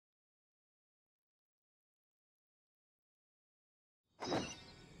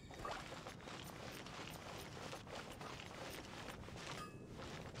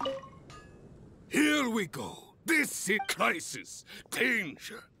Here we go. This is crisis,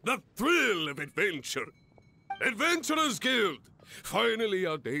 danger, the thrill of adventure. Adventurers Guild! Finally,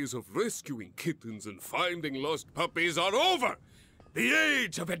 our days of rescuing kittens and finding lost puppies are over! The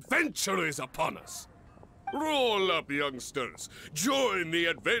age of adventure is upon us! Roll up, youngsters! Join the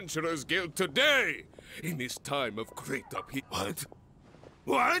Adventurers Guild today! In this time of great upheaval. What?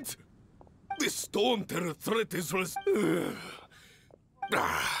 What? This Storm Terror threat is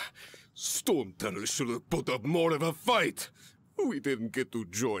Storm Terror should have put up more of a fight. We didn't get to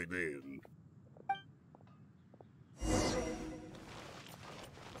join in.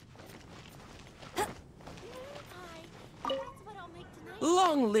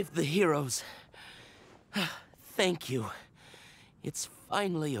 Long live the heroes. Thank you. It's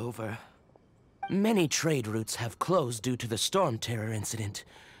finally over. Many trade routes have closed due to the Storm Terror incident.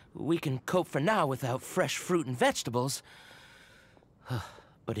 We can cope for now without fresh fruit and vegetables.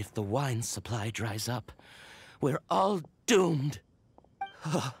 But if the wine supply dries up, we're all doomed.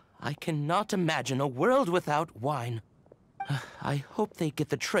 I cannot imagine a world without wine. I hope they get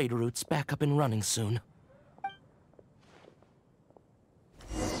the trade routes back up and running soon.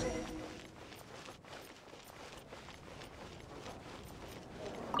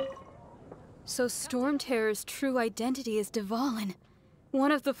 So Storm Terror's true identity is Dvalin,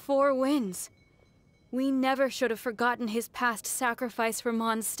 one of the Four Winds. We never should have forgotten his past sacrifice for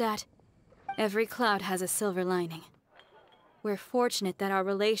Mondstadt. Every cloud has a silver lining. We're fortunate that our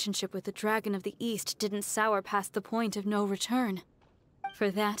relationship with the Dragon of the East didn't sour past the point of no return. For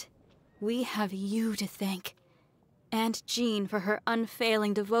that, we have you to thank. And Jean for her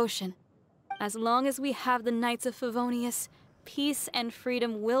unfailing devotion. As long as we have the Knights of Favonius, peace and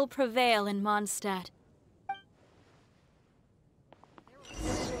freedom will prevail in Mondstadt. There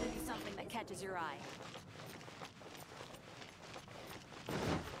will surely be something that catches your eye.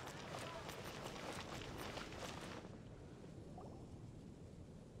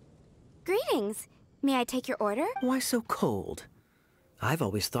 Greetings. May I take your order? Why so cold? I've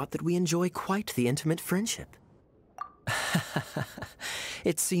always thought that we enjoy quite the intimate friendship.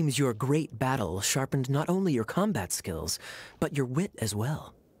 It seems your great battle sharpened not only your combat skills, but your wit as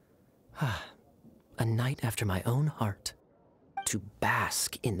well. A knight after my own heart. To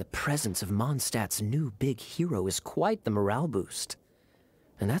bask in the presence of Mondstadt's new big hero is quite the morale boost.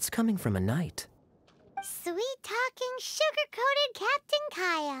 And that's coming from a knight. Sweet-talking, sugar-coated Captain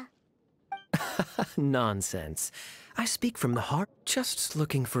Kaya. Nonsense. I speak from the heart, just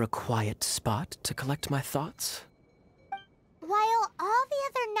looking for a quiet spot to collect my thoughts. While all the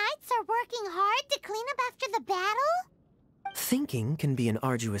other knights are working hard to clean up after the battle? Thinking can be an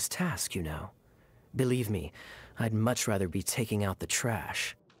arduous task, you know. Believe me, I'd much rather be taking out the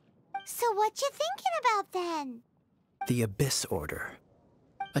trash. So what you thinking about then? The Abyss Order.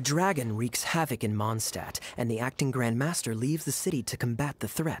 A dragon wreaks havoc in Mondstadt, and the acting Grand Master leaves the city to combat the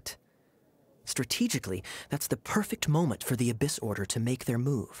threat. Strategically, that's the perfect moment for the Abyss Order to make their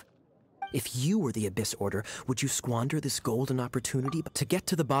move. If you were the Abyss Order, would you squander this golden opportunity? To get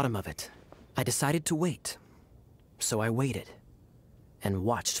to the bottom of it, I decided to wait. So I waited, and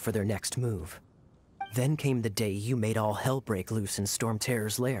watched for their next move. Then came the day you made all hell break loose in Storm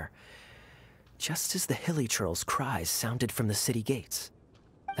Terror's lair. Just as the hilly churl's cries sounded from the city gates.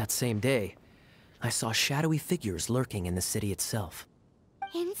 That same day, I saw shadowy figures lurking in the city itself.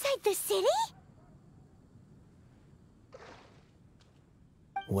 Inside the city?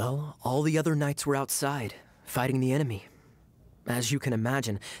 Well, all the other knights were outside, fighting the enemy. As you can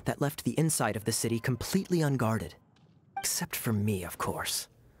imagine, that left the inside of the city completely unguarded. Except for me, of course.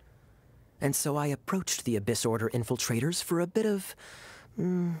 And so I approached the Abyss Order infiltrators for a bit of,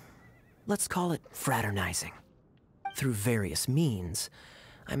 let's call it fraternizing. Through various means,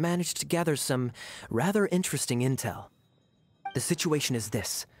 I managed to gather some rather interesting intel. The situation is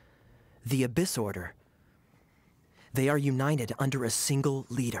this. The Abyss Order, they are united under a single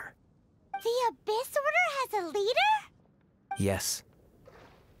leader. The Abyss Order has a leader? Yes.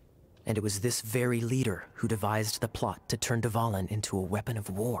 And it was this very leader who devised the plot to turn Dvalin into a weapon of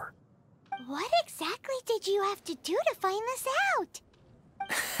war. What exactly did you have to do to find this out?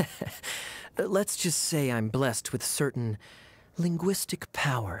 Let's just say I'm blessed with certain linguistic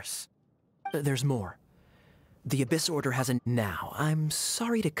powers. There's more. The Abyss Order has a... Now, I'm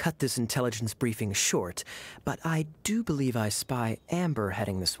sorry to cut this intelligence briefing short, but I do believe I spy Amber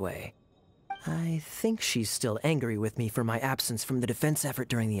heading this way. I think she's still angry with me for my absence from the defense effort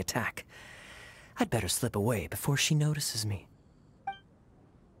during the attack. I'd better slip away before she notices me.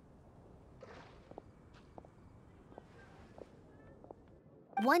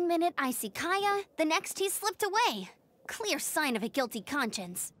 One minute I see Kaya, the next he slipped away. Clear sign of a guilty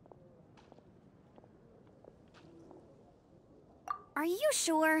conscience. Are you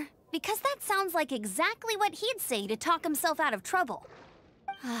sure? Because that sounds like exactly what he'd say to talk himself out of trouble.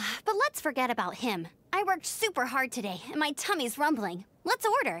 But let's forget about him. I worked super hard today, and my tummy's rumbling. Let's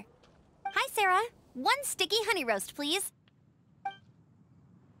order. Hi, Sarah. 1 sticky honey roast, please.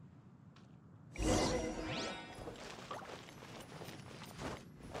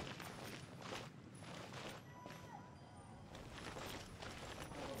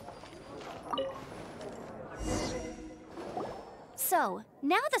 So,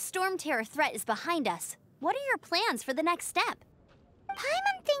 now the Storm Terror threat is behind us. What are your plans for the next step?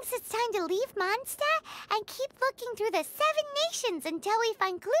 Paimon thinks it's time to leave Mondstadt and keep looking through the 7 nations until we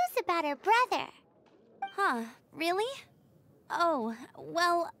find clues about her brother. Huh, really? Oh,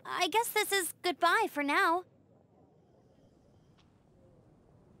 well, I guess this is goodbye for now.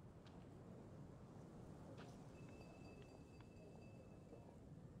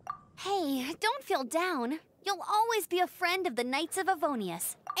 Hey, don't feel down. You'll always be a friend of the Knights of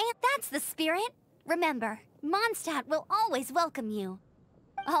Avonius. And that's the spirit. Remember, Mondstadt will always welcome you.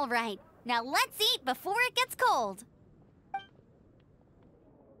 All right, now let's eat before it gets cold.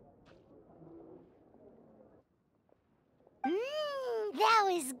 That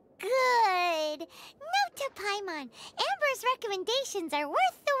was good. Note to Paimon, Amber's recommendations are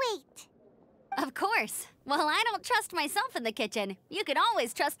worth the wait. Of course. Well, I don't trust myself in the kitchen. You can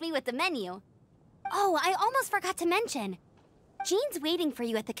always trust me with the menu. Oh, I almost forgot to mention. Jean's waiting for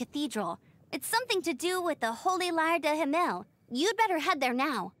you at the cathedral. It's something to do with the Holy Lyre de Himmel. You'd better head there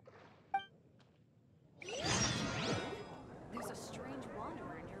now.